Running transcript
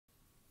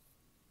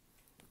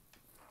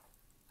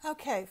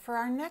Okay, for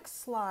our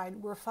next slide,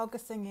 we're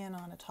focusing in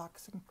on a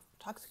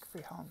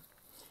toxic-free home,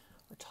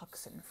 or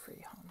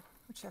toxin-free home,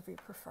 whichever you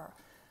prefer.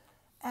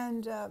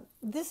 And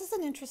this is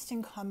an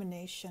interesting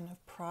combination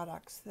of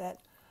products that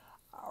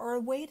are a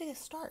way to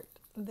start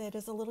that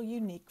is a little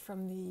unique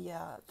from the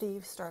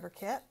Thieves Starter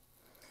Kit,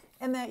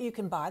 and that you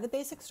can buy the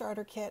basic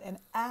starter kit and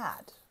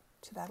add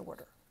to that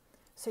order.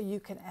 So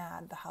you can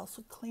add the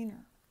household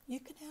cleaner,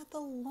 you can add the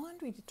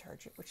laundry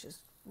detergent, which is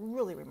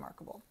really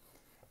remarkable,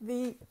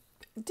 the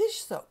dish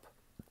soap,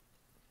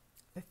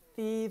 the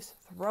Thieves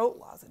throat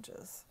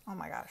lozenges, oh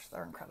my gosh,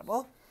 they're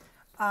incredible,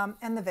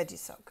 and the veggie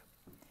soak.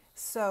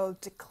 So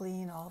to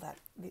clean all that,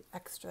 the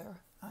extra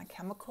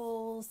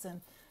chemicals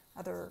and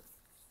other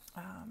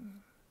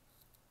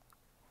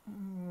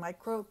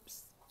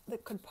microbes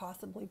that could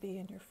possibly be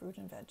in your fruit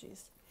and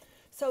veggies.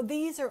 So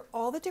these are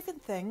all the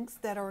different things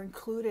that are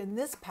included in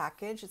this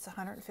package. It's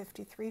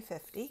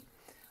 $153.50.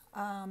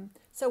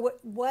 So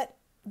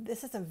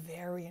this is a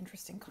very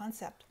interesting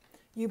concept.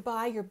 You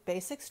buy your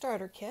basic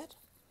starter kit,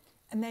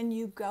 and then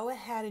you go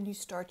ahead and you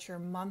start your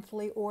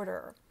monthly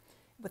order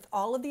with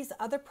all of these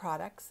other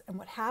products. And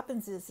what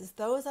happens is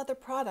those other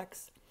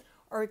products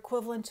are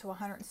equivalent to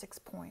 106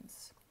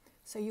 points.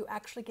 So you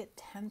actually get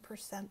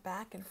 10%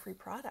 back in free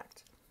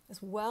product,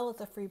 as well as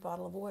a free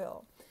bottle of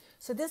oil.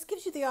 So this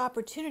gives you the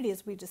opportunity,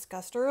 as we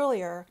discussed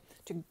earlier,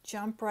 to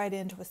jump right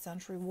into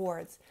Essential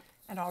Rewards,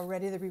 and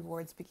already the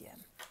rewards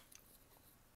begin.